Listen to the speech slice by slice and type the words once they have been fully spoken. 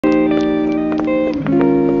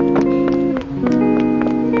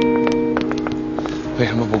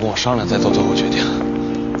跟我商量再做最后决定。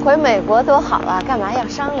回美国多好啊，干嘛要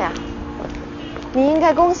商量？你应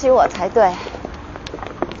该恭喜我才对。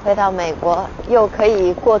回到美国又可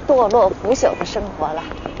以过堕落腐朽的生活了。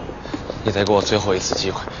你再给我最后一次机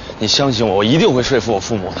会，你相信我，我一定会说服我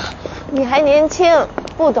父母的。你还年轻，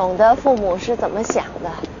不懂得父母是怎么想的。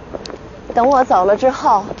等我走了之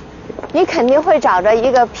后，你肯定会找着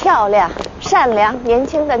一个漂亮、善良、年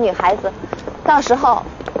轻的女孩子，到时候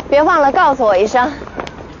别忘了告诉我一声。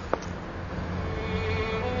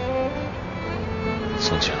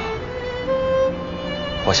宋晴，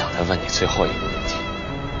我想再问你最后一个问题。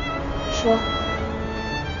说，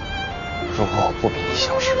如果我不比你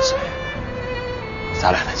小10岁，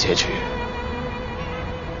咱俩的结局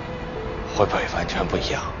会不会完全不一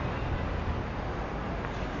样？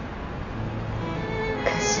可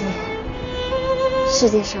惜，世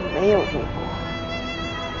界上没有如果。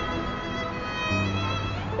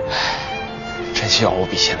真希望我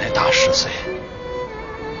比现在大10岁。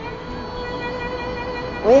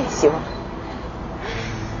我也希望。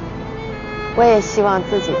我也希望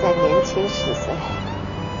自己再年轻10岁，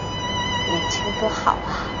年轻多好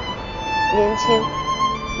啊！年轻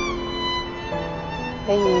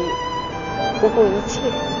可以不顾一切，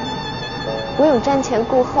不用瞻前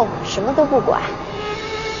顾后，什么都不管。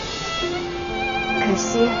可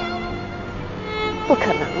惜，不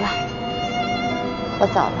可能了。我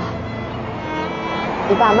走了，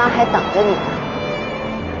你爸妈还等着你呢，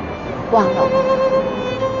忘了我。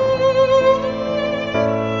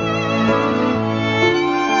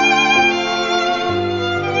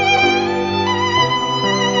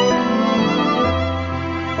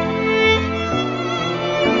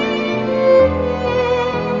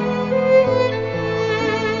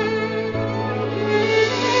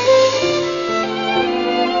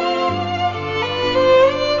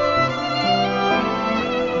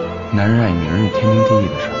男人爱女人是天经地义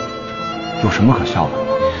的事，有什么可笑的？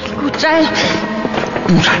给我摘了！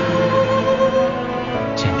不摘，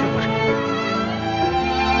坚决不摘。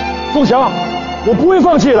宋强，我不会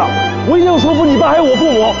放弃的，我一定要说服你爸还有我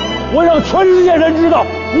父母，我让全世界人知道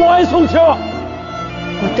我爱宋强。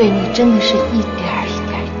我对你真的是一点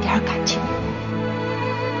感情，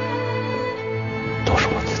都是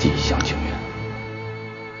我自己一厢情愿。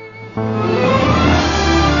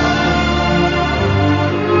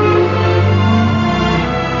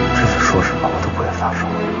说实话，我都不会撒手，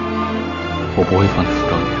我不会放弃服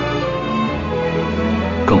装店，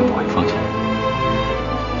更不会放弃你。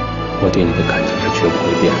我对你的感情是绝不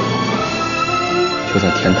会变的，就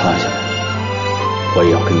算天塌下来，我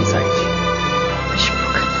也要跟你在一起。我是不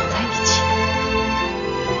可能在一起的。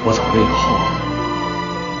我走了以后，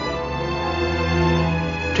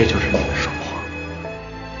这就是你的生活，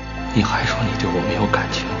你还说你对我没有感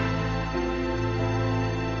情？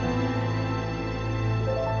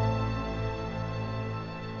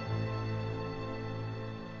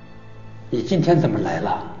你今天怎么来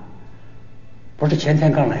了？不是前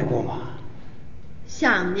天刚来过吗？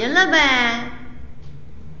想您了呗。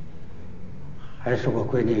还是我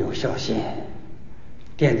闺女有孝心，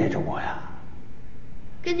惦念着我呀。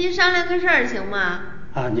跟您商量个事儿行吗？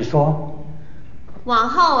啊，你说。往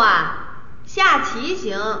后啊，下棋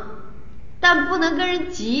行，但不能跟人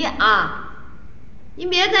急啊。您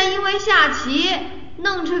别再因为下棋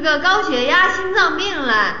弄出个高血压、心脏病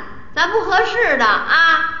来，咱不合适的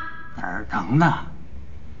啊。哪儿能呢？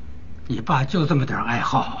你爸就这么点爱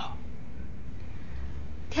好。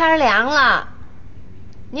天凉了，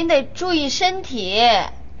您得注意身体，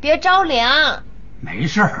别着凉。没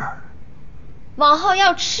事儿。往后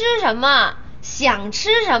要吃什么，想吃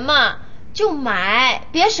什么就买，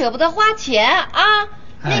别舍不得花钱啊。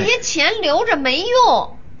那些钱留着没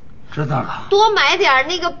用。知道了。多买点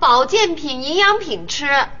那个保健品、营养品吃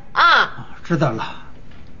啊。知道了。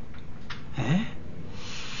哎。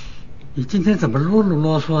你今天怎么啰啰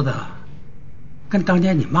啰嗦的，跟当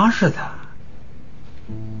年你妈似的？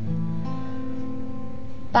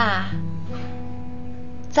爸，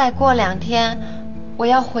再过2天我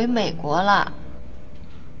要回美国了。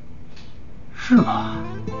是吗？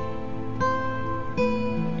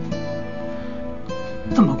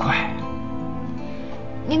这么快？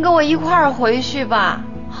您跟我一块儿回去吧，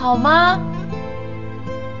好吗？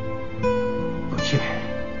不去。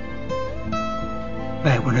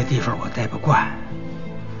外国那地方我待不惯，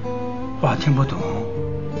话听不懂，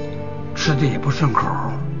吃的也不顺口，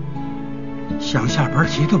想下盘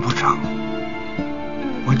棋都不成。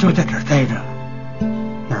我就在这儿待着，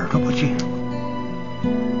哪儿都不去。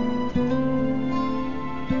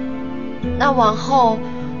那往后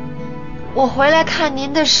我回来看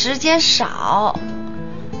您的时间少。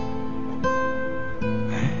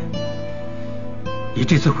哎，你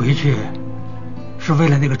这次回去是为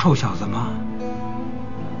了那个臭小子吗？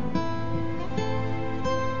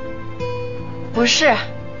不是，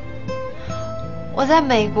我在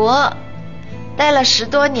美国待了10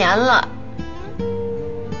多年了，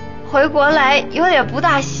回国来有点不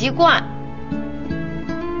大习惯。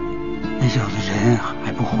那小子人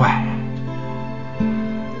还不坏，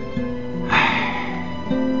唉，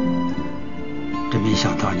真没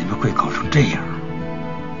想到你们会搞成这样。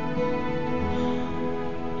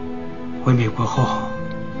回美国后，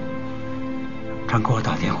常给我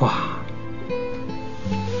打电话。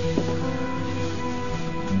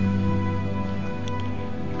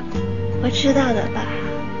我知道的，爸。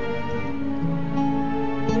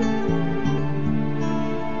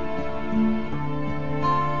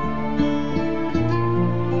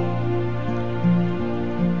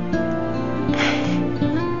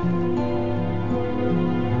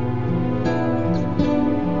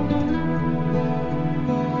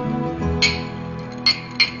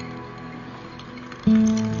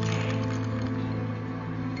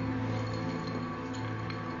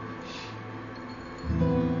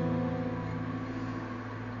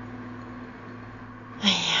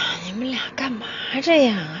这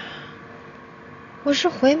样啊，我是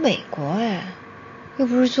回美国哎，又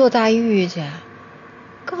不是做大狱去，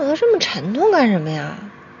搞得这么沉痛干什么呀？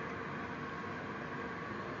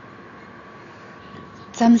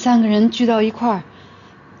咱们3个人聚到一块儿，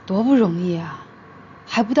多不容易啊！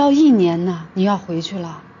还不到1年呢，你要回去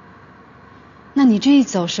了。那你这一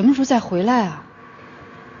走，什么时候再回来啊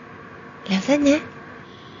？2、3年。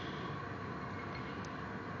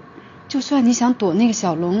就算你想躲那个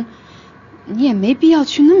小龙，你也没必要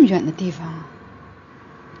去那么远的地方啊。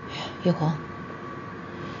月红，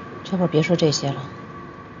这会儿别说这些了，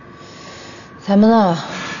咱们呢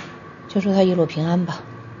就祝他一路平安吧。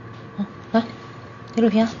来，一路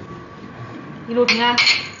平安，一路平安，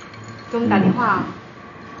给我们打电话啊。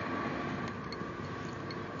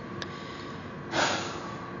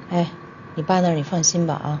哎，你爸那儿你放心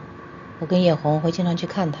吧啊，我跟叶红会经常去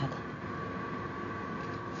看他的。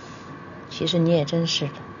其实你也真是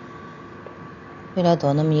的，为了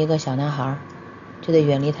躲那么一个小男孩，就得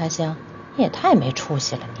远离他乡，你也太没出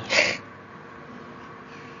息了你。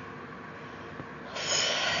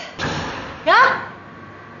呀，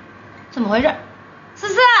怎么回事？思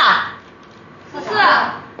思，思思，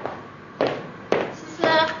思思，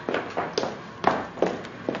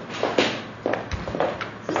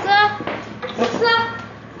思思，思思，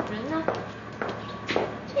人呢？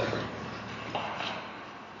这孩子。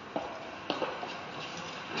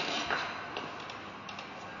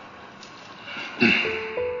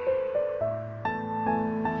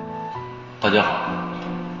大家好，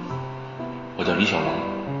我叫李小龙，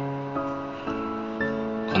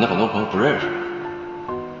可能很多朋友不认识，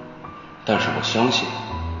但是我相信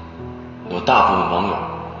有大部分网友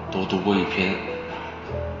都读过一篇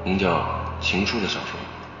名叫《情书》的小说，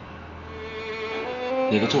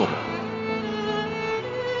那个作者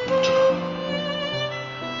就是我。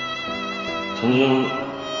曾经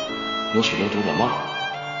有许多读者骂我，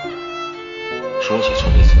说我写错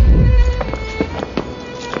别字。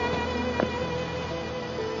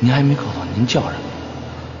您还没告诉我您叫什么？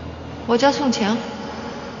我叫宋晴。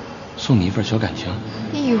送你一份小感情。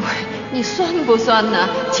哎呦喂，你酸不酸呢？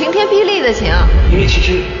晴天霹雳的晴。因为其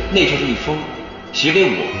实那就是一封写给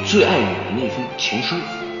我最爱女人的一封情书。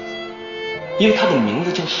因为它的名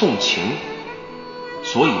字叫宋晴，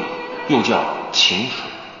所以又叫情书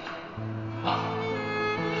啊。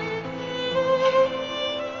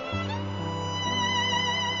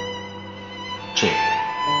这个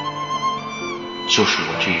就是我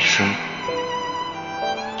这一生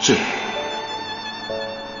最后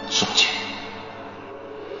送情。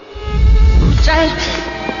摘，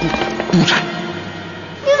不摘。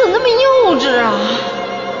你怎么那么幼稚啊？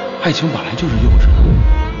爱情本来就是幼稚的。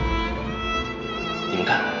你们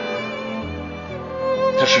看，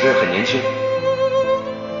她是不是很年轻，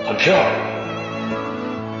很漂亮？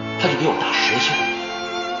她就比我大10岁，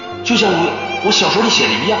就像我小说里写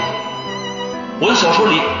的一样。我的小说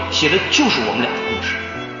里写的就是我们俩的故事，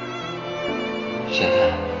现在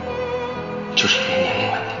就是因为年龄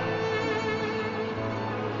问题，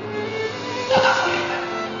他打算离开，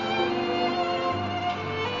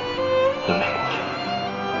回美国去。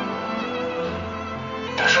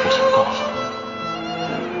但是我想告诉你，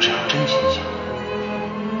这样真心相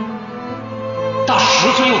大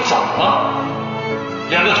10岁又怎么了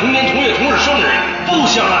？2个同年同月同日生的人不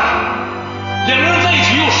相爱，2个人在一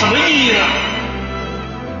起有什么意义呢？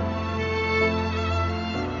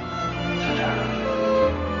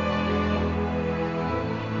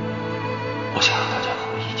我想让大家和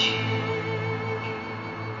我一起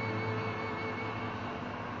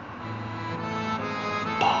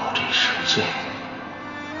见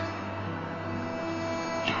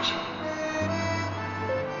留下。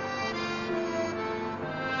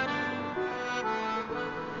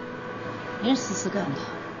也是思思干的。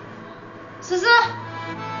思思，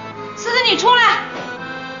思思，你出来！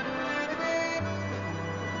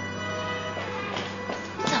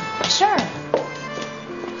怎么回事儿？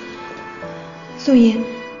素音，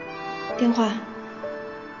电话。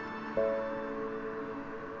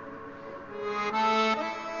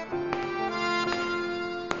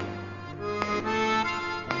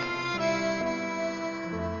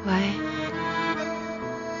喂。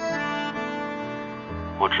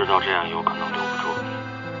我知道这样有可能留不住你，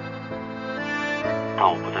但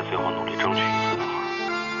我不在最后努力争取一次的话，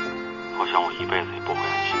我想我一辈子也不会安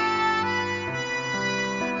心。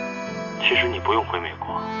其实你不用回美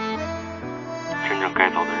国，真正该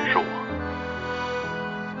走的人是我。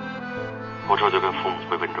我这就跟父母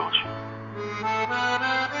回温州去。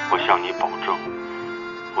我向你保证，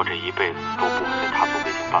我这一辈子都不会再踏足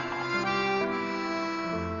北京半步。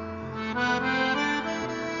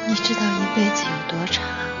你知道一辈子有多长？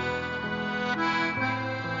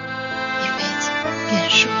一辈子变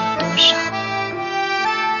数有多少？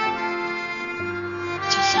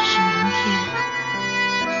就算是明天，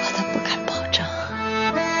我都不敢保证。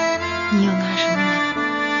你又拿什么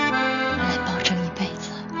来保证一辈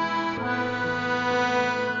子？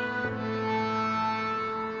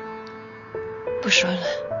不说了，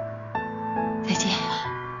再见。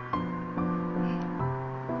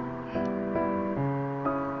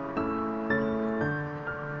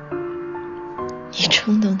你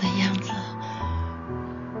冲动的样子，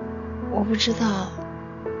我不知道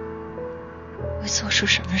会做出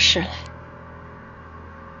什么事来。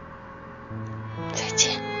再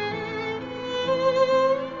见。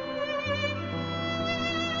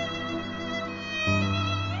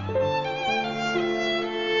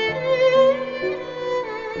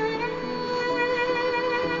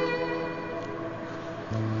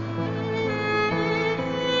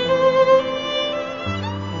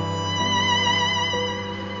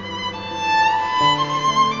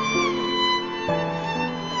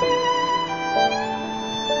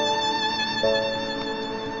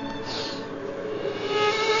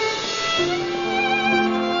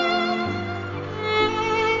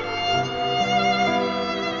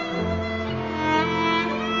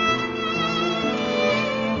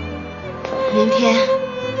明天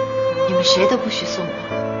你们谁都不许送我。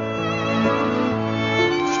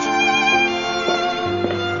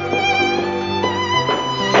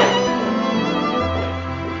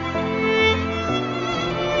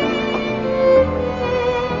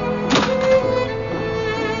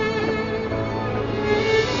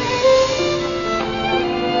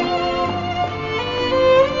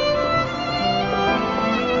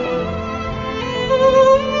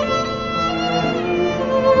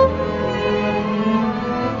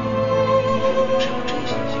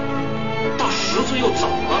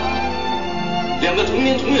两个同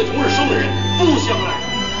年同月同日生的人不相爱，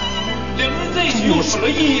两个人在一起有什么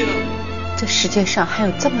意义呢？这世界上还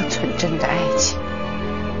有这么纯真的爱情？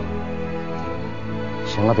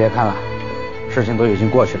行了，别看了，事情都已经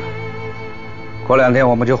过去了。过2天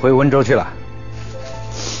我们就回温州去了。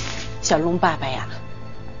小龙爸爸呀，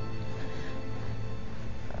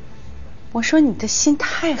我说你的心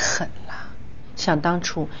太狠了。想当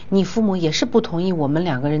初你父母也是不同意我们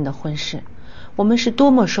2个人的婚事，我们是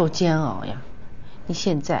多么受煎熬呀！你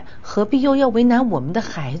现在何必又要为难我们的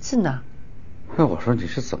孩子呢？那我说你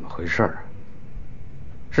是怎么回事啊？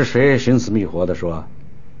是谁寻死觅活的说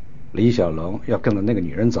李小龙要跟着那个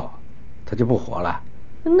女人走，他就不活了？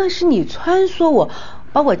那是你撺掇我，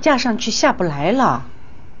把我架上去下不来了。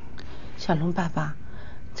小龙爸爸，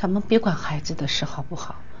咱们别管孩子的事好不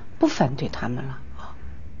好？不反对他们了啊。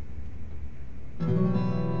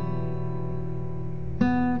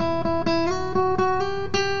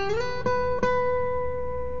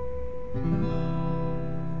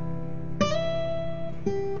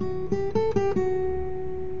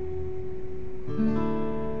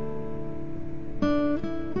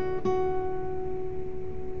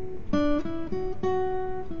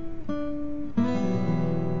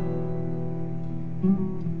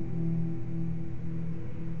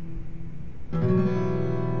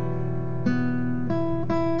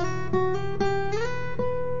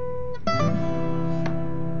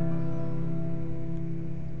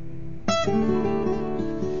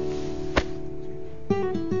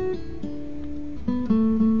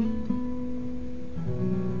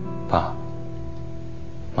爸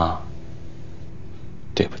妈，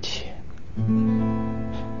对不起，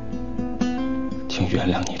请原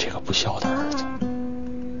谅你这个不孝的儿子。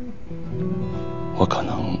我可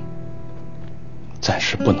能暂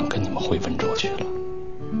时不能跟你们回温州去了。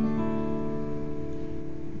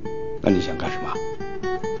那你想干什么？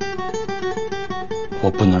我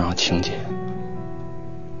不能让晴姐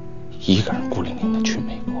一个人孤零零的去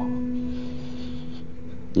美国。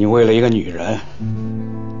你为了一个女人，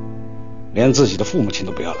连自己的父母亲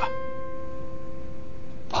都不要了？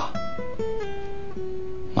爸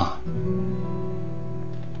妈，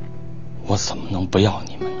我怎么能不要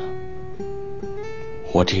你们呢？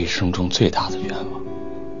我这一生中最大的愿望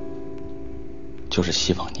就是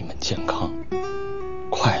希望你们健康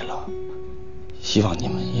快乐，希望你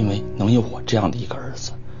们因为能有我这样的一个儿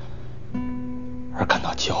子而感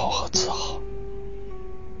到骄傲和自豪。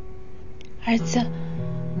儿子，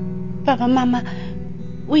爸爸妈妈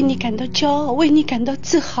为你感到骄傲，为你感到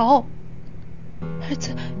自豪。儿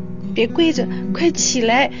子，别跪着，快起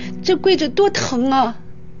来，这跪着多疼啊！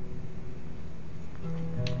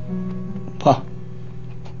爸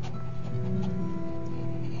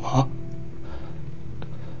妈，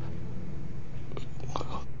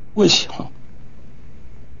我想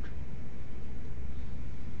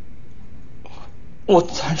我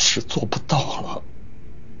暂时做不到了。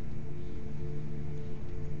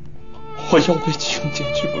我要为晴姐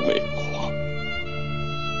去美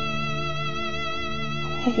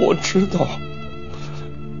国，我知道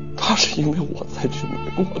她是因为我才去美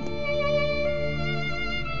国的，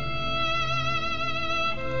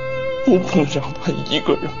我不能让她一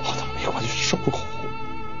个人跑到美国去受苦，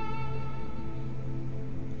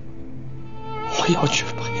我要去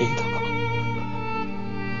陪她，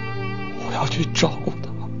我要去照顾她，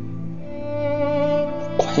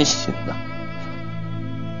关心她，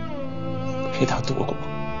陪她度过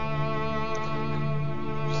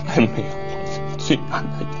在美国最难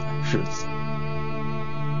的一段日子，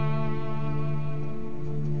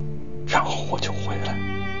然后我就回来，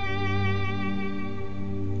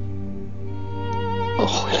我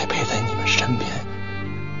回来陪在你们身边，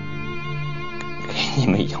给你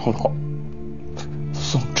们养老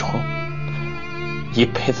送终，一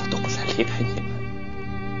辈子都不再离开你们，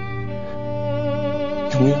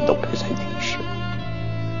永远都陪在你们身边。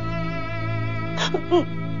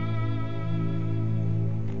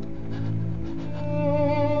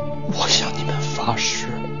我向你们发誓，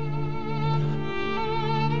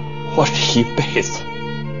我这一辈子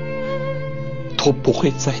都不会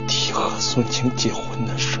再提和宋晴结婚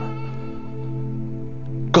的事，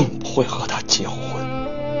更不会和她结婚。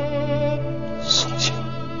宋晴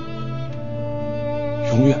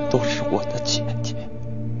永远都是我的姐姐，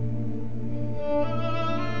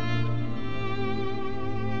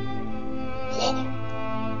我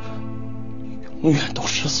永远都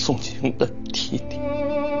是宋晴的弟弟。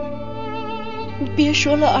你别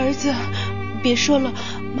说了，儿子，别说了，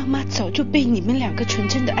妈妈早就被你们两个纯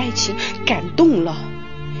真的爱情感动了。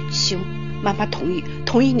行，妈妈同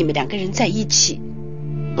意你们两个人在一起。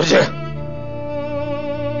不行，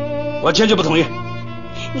我坚决不同意。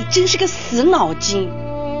你真是个死脑筋！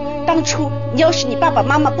当初你要是你爸爸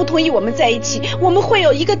妈妈不同意我们在一起，我们会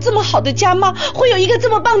有一个这么好的家吗？会有一个这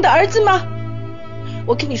么棒的儿子吗？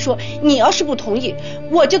我跟你说，你要是不同意，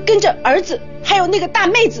我就跟着儿子还有那个大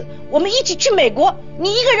妹子，我们一起去美国，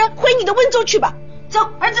你一个人回你的温州去吧。走，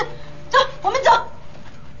儿子，走，我们走，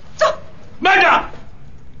走。慢着，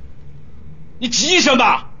你急什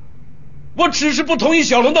么？我只是不同意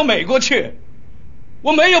小龙到美国去，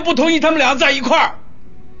我没有不同意他们俩在一块儿。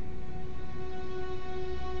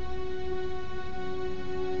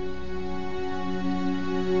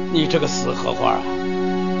你这个死荷花啊，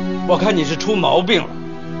我看你是出毛病了。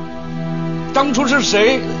当初是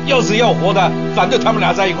谁要死要活的反对他们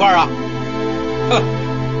俩在一块儿啊？哼！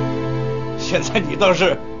现在你倒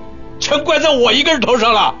是全怪在我一个人头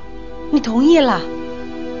上了。你同意了？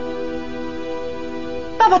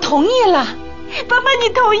爸爸同意了。爸爸，你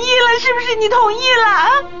同意了是不是？你同意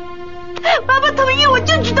了？爸爸同意，我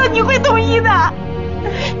就知道你会同意的。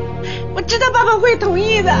我知道爸爸会同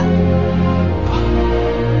意的。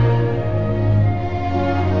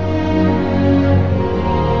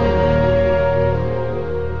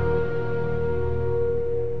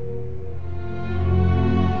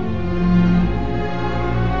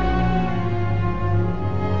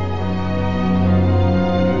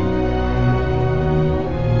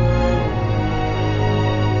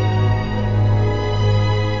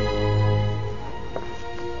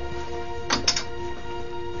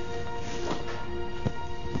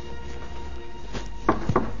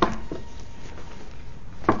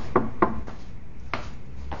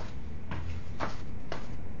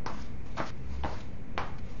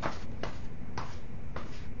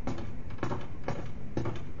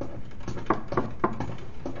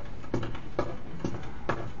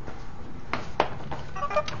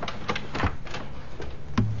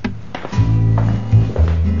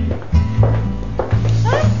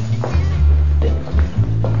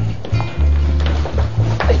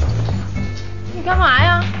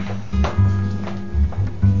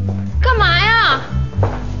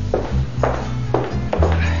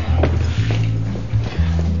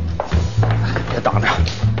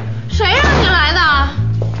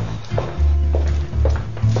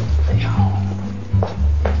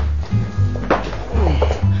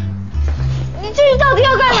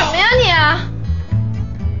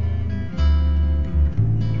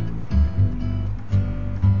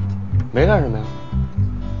没干什么呀。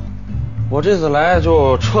我这次来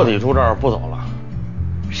就彻底住这儿不走了。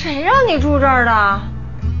谁让你住这儿的？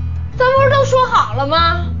咱不是都说好了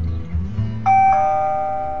吗？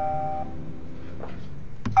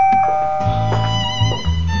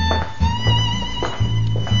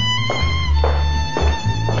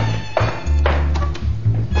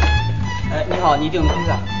哎，你好，你订的披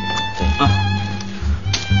萨。啊，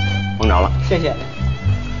甭找了，谢谢。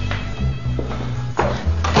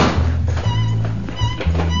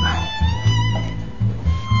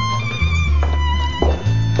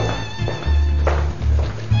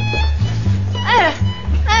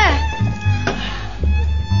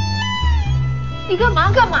你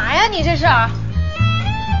干嘛呀？你这是？好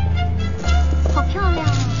漂亮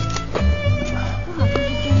啊！我好像是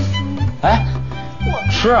珍珠。哎，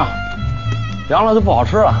吃啊，凉了就不好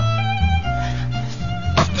吃了。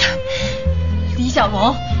李小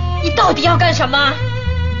龙，你到底要干什么？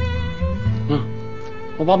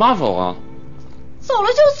我爸妈走啊。走了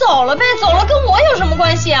就走了呗，走了跟我有什么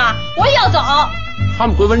关系啊？我也要走。他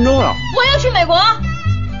们回温州了。我要去美国。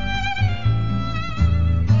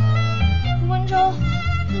温州？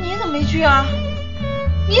你怎么没去啊？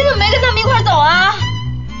你怎么没跟他们一块走啊？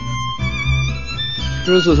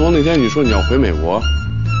就是自从那天你说你要回美国，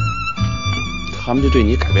他们就对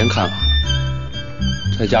你改变看法了。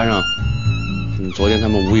再加上，昨天他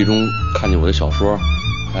们无意中看见我的小说，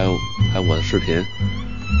还有我的视频，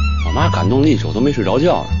我妈感动了一宿都没睡着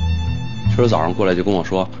觉呢。今儿早上过来就跟我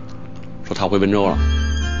说她回温州了，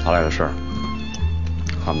咱俩的事儿，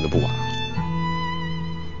他们就不管了。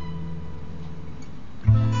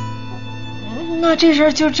那这事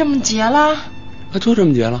儿就这么结了？就这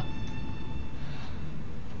么结了。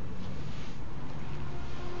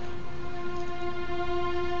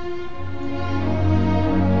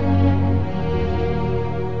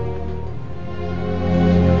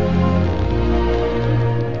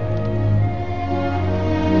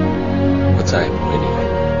我再也不会离开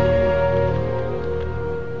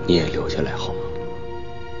你，你也留下来好吗？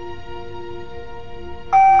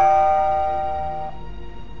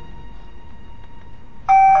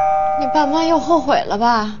你爸妈又后悔了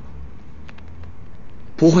吧？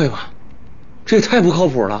不会吧，这也太不靠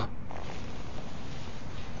谱了。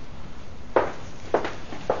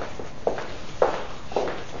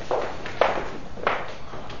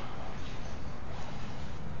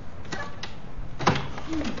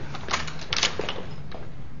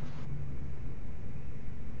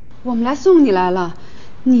我们来送你来了，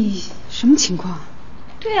你什么情况？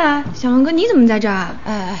对啊，小龙哥，你怎么在这儿啊？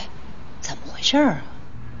哎，怎么回事啊？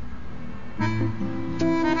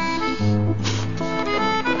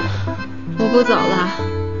我不走了，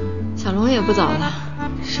小龙也不走了。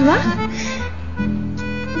什么？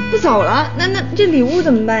不走了？那这礼物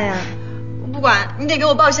怎么办呀？我不管，你得给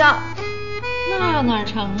我报销。那哪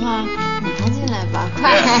成啊？拿进来吧，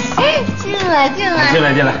快，进来。进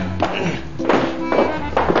来。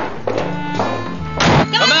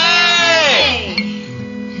干杯！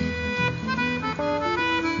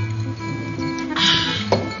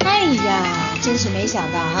哎呀，真是没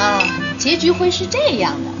想到啊，结局会是这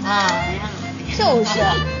样的啊！就是，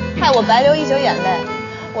害我白流一宿眼泪。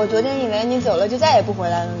我昨天以为你走了就再也不回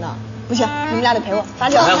来了呢。不行，你们俩得陪我发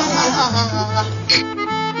酒。好。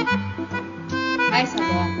哎，小罗，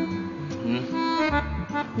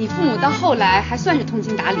你父母到后来还算是通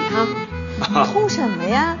情达理哈。通什么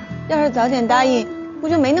呀？要是早点答应，不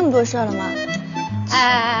就没那么多事了吗？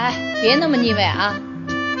哎，别那么腻味啊！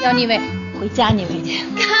要腻味，回家腻味去。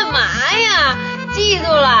干嘛呀？嫉妒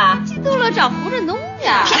了找胡振东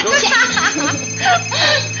呀！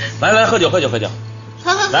来，喝酒。喝。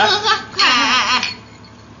来，快！哎！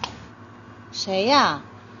谁呀？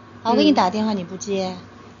我给你打电话你不接。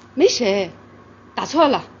没谁，打错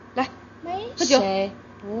了。来，喝酒。谁？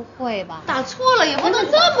不会吧？打错了也不能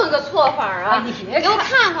这么个错法啊！你别给我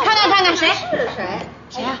看看谁是谁？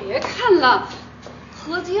谁呀？别看了，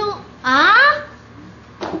何晶啊？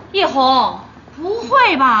叶红，不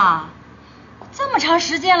会吧？这么长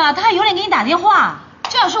时间了，他还有脸给你打电话？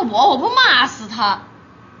这要是我不骂死他！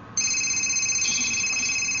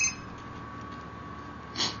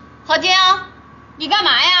何晶，你干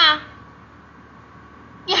嘛呀？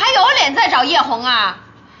你还有脸再找叶红啊？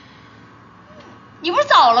你不是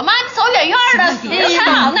走了吗？你走远远的，死人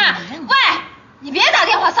才好呢。喂，你别打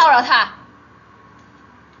电话骚扰他。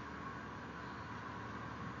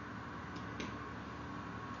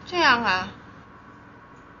这样啊？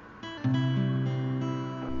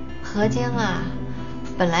何晶啊，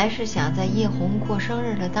本来是想在叶红过生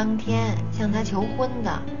日的当天向她求婚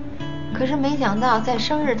的，可是没想到在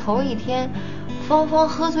生日头一天，芳芳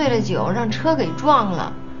喝醉了酒，让车给撞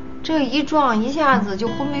了，这一撞一下子就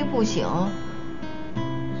昏迷不醒，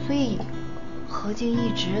所以何静一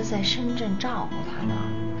直在深圳照顾他呢。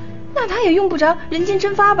那他也用不着人间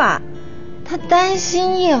蒸发吧？他担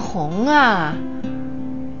心叶红啊，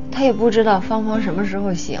他也不知道芳芳什么时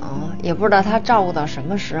候醒，也不知道他照顾到什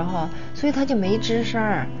么时候，所以他就没吱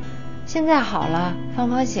声。现在好了，芳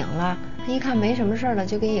芳醒了，他一看没什么事了，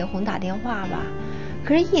就给叶红打电话吧。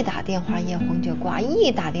可是，一打电话叶红就挂，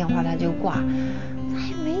一打电话他就挂，他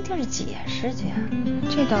也没地儿解释去。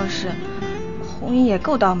这倒是，红姨也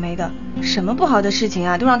够倒霉的，什么不好的事情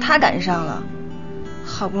啊，都让他赶上了。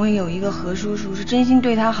好不容易有一个何叔叔是真心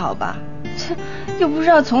对他好吧，这又不知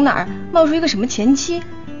道从哪儿冒出一个什么前妻，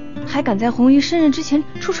还敢在红姨生日之前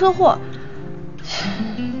出车祸。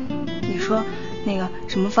你说那个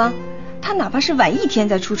什么芳，他哪怕是晚一天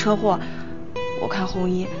再出车祸，我看红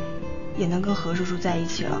姨也能跟何叔叔在一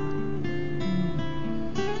起了。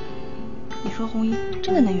你说红姨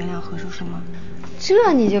真的能原谅何叔叔吗？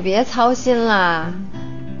这你就别操心了，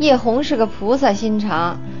叶红是个菩萨心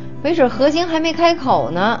肠，没准何晶还没开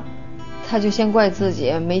口呢，他就先怪自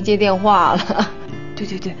己没接电话了。对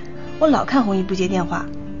对对，我老看红姨不接电话，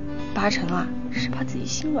八成啊是怕自己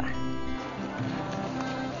心软。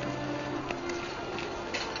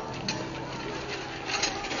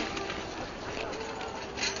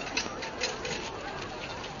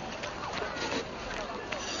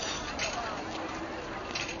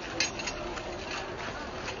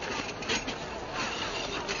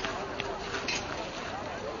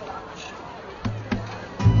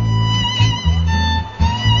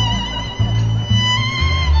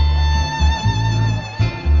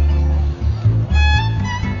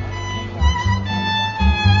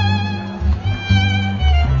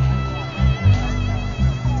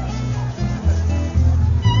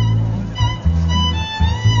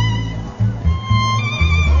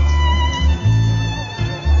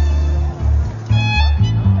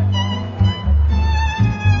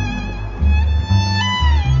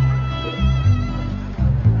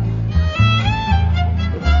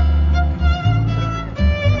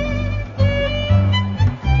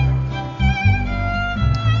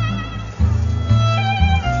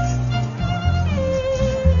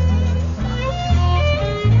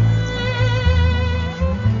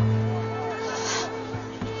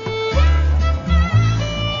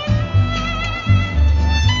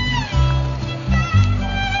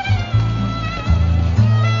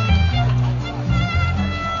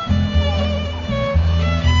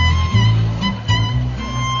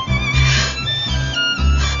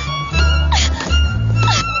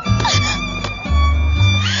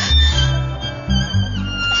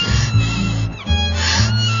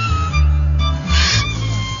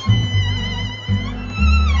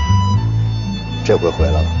这回回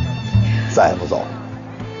来了，再也不走了。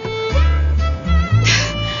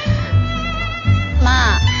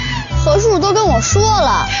妈，何叔叔都跟我说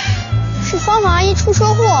了，是芳芳阿姨出车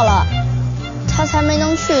祸了，他才没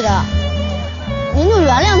能去的。您就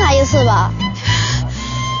原谅他一次吧。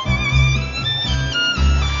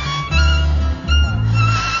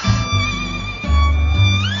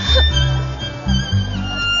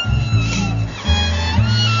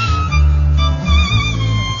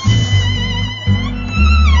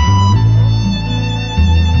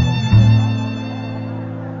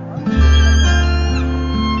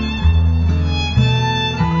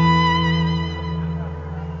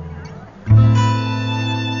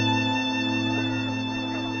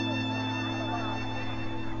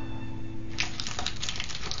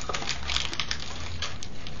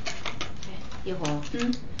叶红，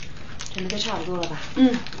准备的差不多了吧？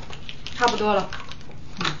差不多了。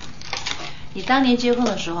你当年结婚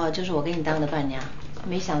的时候，就是我给你当的伴娘，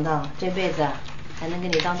没想到这辈子还能给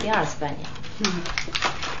你当第二次伴娘。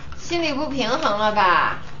心里不平衡了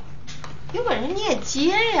吧？有本事你也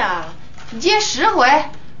接呀，你接10回，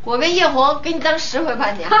我跟叶红给你当10回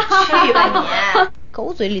伴娘。去吧你！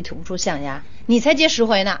狗嘴里吐不出象牙，你才接10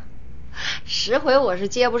回呢。10回我是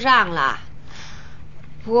接不上了。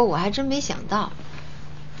不过我还真没想到，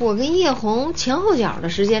我跟叶红前后脚的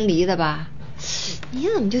时间离的吧？你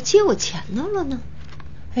怎么就接我前头了呢？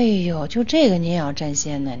哎呦，就这个你也要占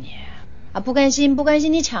先呢你？啊，不甘心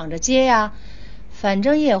你抢着接呀。反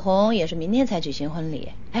正叶红也是明天才举行婚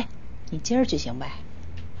礼，哎，你今儿举行呗。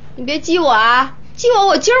你别激我啊，激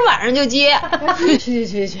我今儿晚上就接。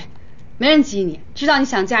去，没人激你，知道你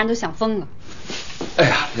想嫁人都想疯了。哎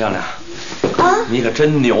呀，亮亮，你可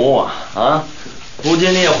真牛啊！啊，如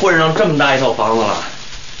今你也混上这么大一套房子了。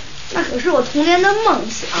那可是我童年的梦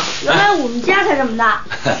想，原来我们家才这么大。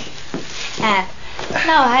哎，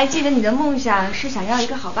那我还记得你的梦想是想要一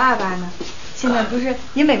个好爸爸呢，现在不是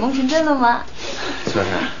也美梦成真了吗？就是，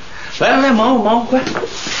来，忙活，快，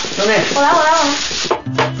小妹，我来。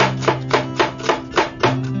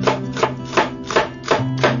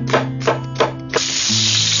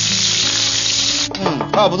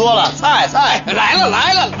差不多了，菜来了。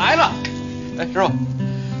哎，师傅，走，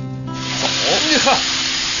你看，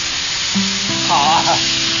好啊！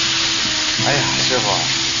哎呀，师傅，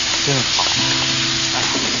真好！哎，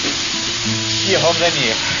叶红跟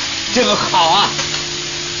你真好啊！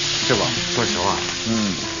师傅，说实话，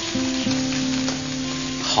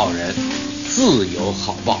好人自有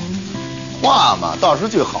好报。话嘛倒是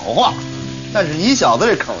句好话，但是你小子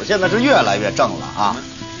这口现在是越来越正了啊！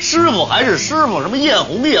师傅还是师傅，什么叶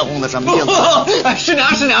红的什么意思？师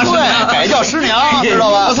娘，对，改叫师娘，知道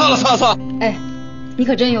吧？错了。哎，你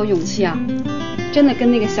可真有勇气啊！真的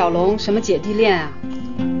跟那个小龙什么姐弟恋啊？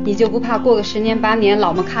你就不怕过个10年8年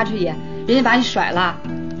老么咔哧眼，人家把你甩了？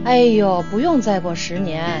哎呦，不用再过10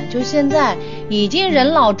年，就现在已经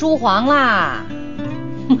人老珠黄啦。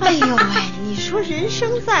哎呦喂，你说人生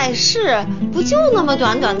在世不就那么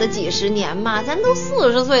短短的几十年吗？咱都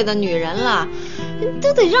40岁的女人了，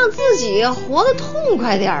都得让自己活得痛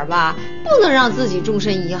快点吧，不能让自己终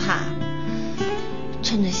身遗憾。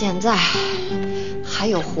趁着现在还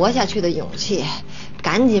有活下去的勇气，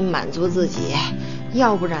赶紧满足自己，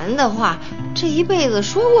要不然的话，这一辈子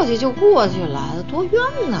说过去就过去了，多冤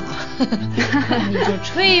呐！你就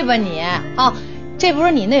吹吧你哦。这不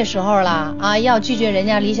是你那时候了啊，要拒绝人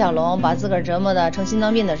家李小龙把自个儿折磨的成心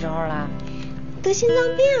脏病的时候了。得心脏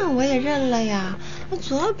病我也认了呀，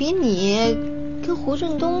总要比你跟胡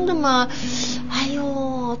振东这么，哎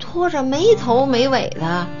呦，拖着没头没尾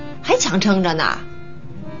的，还强撑着呢。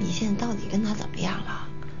你现在到底跟他怎么样了？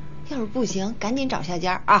要是不行，赶紧找下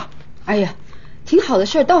家啊！哎呀，挺好的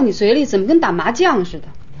事儿到你嘴里，怎么跟打麻将似的？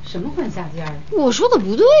什么换下家啊？我说的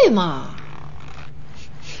不对嘛。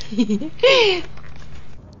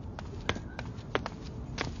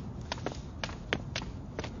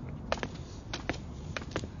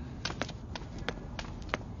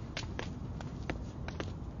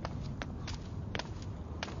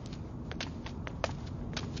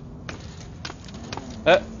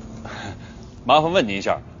哎，麻烦问您一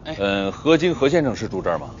下，何晶何先生是住这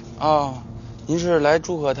儿吗？哦，您是来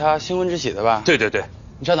祝贺他新婚之喜的吧？对，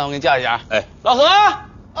你稍等，我给你叫一下。哎，老何，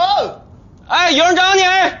哎，有人找你。谁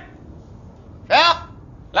呀？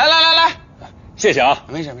来，谢谢啊，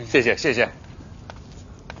没事，谢谢。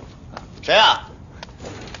谁呀？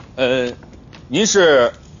您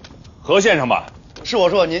是何先生吧？是我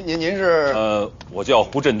说，您是？我叫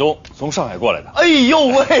胡振东，从上海过来的。哎呦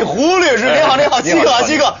喂，胡律师，你好，七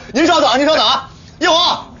哥，您稍等啊，叶红，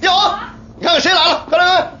你看看谁来了，快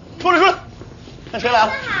来，出来，看谁来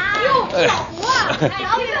了？哟，小胡啊，小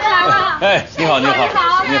律师来了。哎，你好，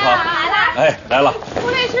哎，来了。胡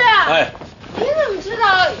律师，哎，你怎么知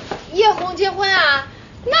道叶红结婚啊？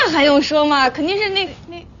那还用说吗？肯定是那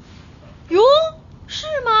哟，是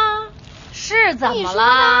吗？是怎么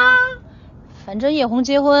了？反正叶红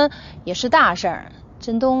结婚也是大事儿，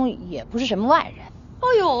振东也不是什么外人。哎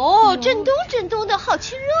呦，振东的好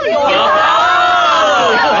亲热哟！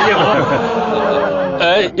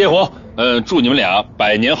叶红，祝你们俩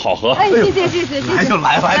百年好合。哎，谢谢。来就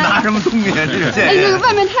来吧，还拿什么东西？这是哎，那个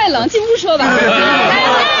外面太冷，进屋说吧。不行，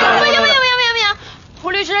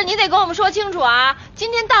胡律师，你得跟我们说清楚啊！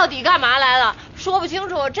今天到底干嘛来了？说不清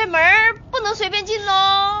楚，这门不能随便进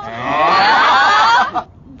喽。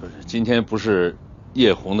不是，今天不是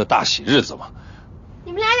叶红的大喜日子吗？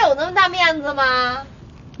你们俩有那么大面子吗？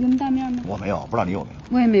那么大面吗？我没有，不知道你有没有？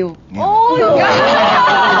我也没有。哦哟！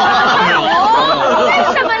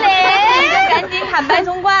干什么嘞？赶紧坦白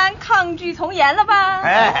从宽，抗拒从严了吧？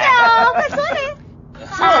快说嘞！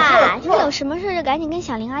爸，你有什么事就赶紧跟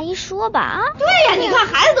小玲阿姨说吧啊！对呀，你看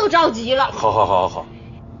孩子都着急了。好，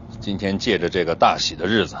今天借着这个大喜的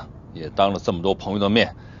日子，也当了这么多朋友的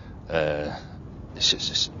面，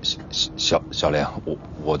小玲，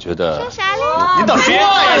我觉得说啥嘞？您倒说呀！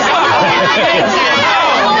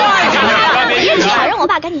别吵，让我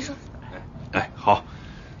爸赶紧说。哎，好，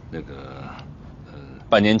那个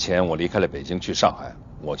半年前我离开了北京去上海，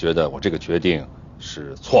我觉得我这个决定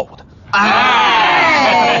是错误的。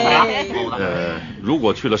如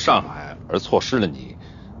果去了上海而错失了你，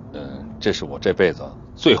这是我这辈子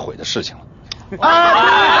最悔的事情了。听了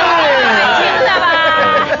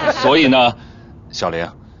吧？所以呢，小玲，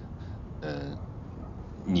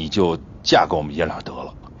你就嫁给我们爷俩得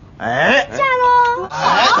了。哎，嫁喽！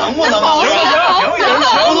能不能？行，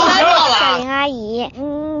小玲阿姨，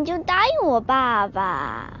你就答应我爸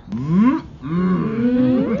爸。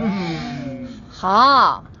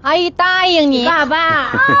好，阿姨答应你。爸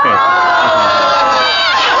爸。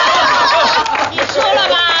你说了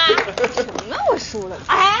吧？输了。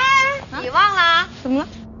哎，你忘了？怎么了？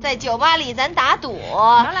在酒吧里咱打赌，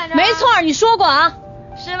没错，你说过啊，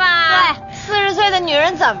是吧？对，40岁的女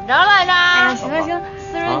人怎么着来着？哎呀，行了行了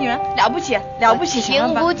，40岁女人了不起了不起，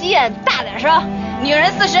听不见，大点声。女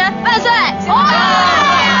人40，万岁！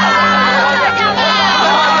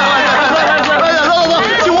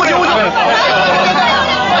进屋进屋进屋。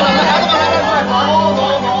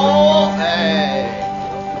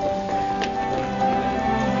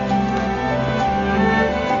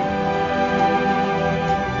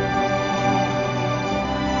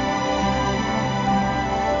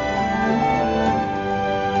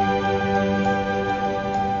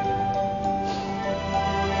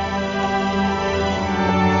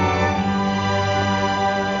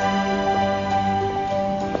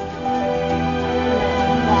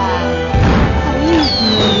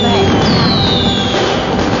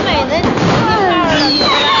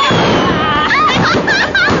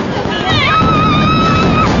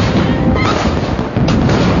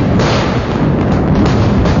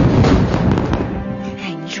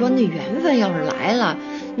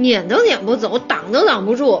撵都撵不走，挡都挡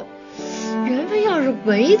不住。缘分要是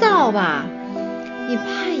没到吧，你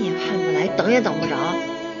盼也盼不来，等也等不着，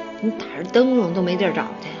你打着灯笼都没地儿找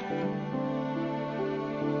去。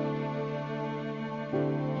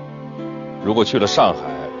如果去了上海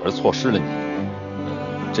而错失了你，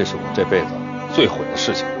这是我这辈子最悔的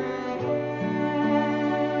事情。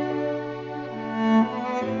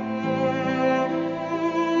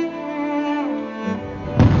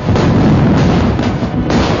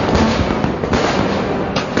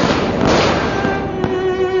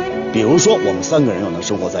比如说，我们3个人要能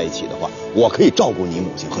生活在一起的话，我可以照顾你母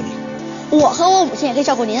亲和你。我和我母亲也可以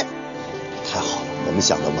照顾您。太好了，我们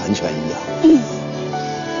想的完全一样。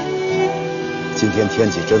今天天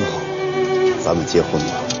气真好，咱们结婚吧。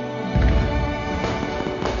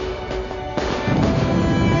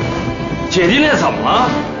姐弟恋怎么了？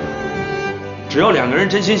只要2个人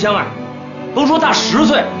真心相爱，都说大10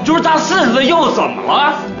岁，就是大40岁又怎么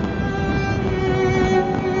了？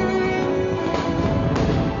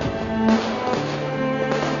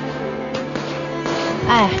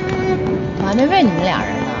哎，我还没问你们俩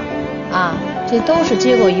人呢，啊，这都是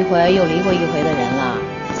结过一回又离过一回的人了，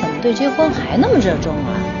怎么对结婚还那么热衷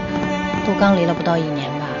啊？都刚离了不到1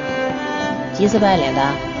年吧，急死白脸的，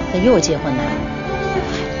咋又结婚呢？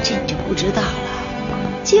这你就不知道了。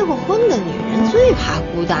结过婚的女人最怕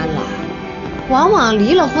孤单了，往往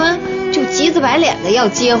离了婚就急死白脸的要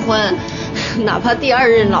结婚，哪怕第2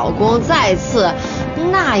任老公再次，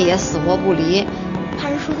那也死活不离，怕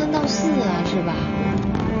人说3道4啊，是吧？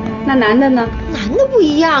那男的呢？男的不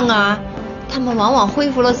一样啊，他们往往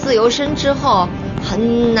恢复了自由身之后，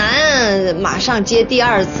很难马上结第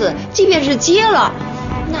2次，即便是结了，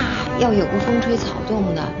那要有个风吹草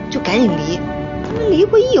动的，就赶紧离。他们离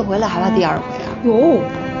过1回了，还怕第2回啊？哟，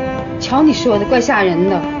瞧你说的，怪吓人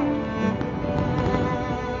的。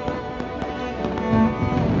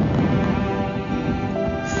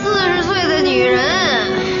40岁的女人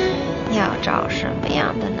要找什么样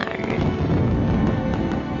的男人？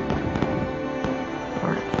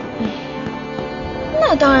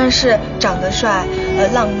那当然是长得帅、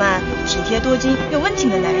浪漫、体贴多金又温情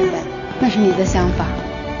的男人呗。那是你的想法。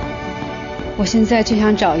我现在就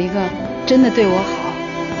想找一个真的对我好，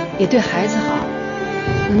也对孩子好，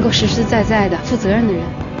能够实实在在的负责任的人。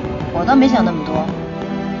我倒没想那么多，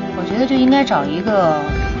我觉得就应该找一个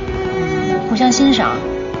互相欣赏、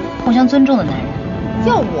互相尊重的男人。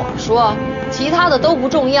要我说，其他的都不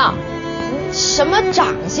重要，什么长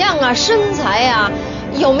相啊、身材啊，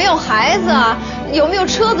有没有孩子啊，有没有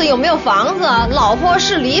车子，有没有房子啊，老婆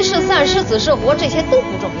是离是散是死是活，这些都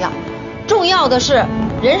不重要，重要的是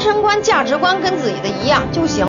人生观、价值观跟自己的一样就行。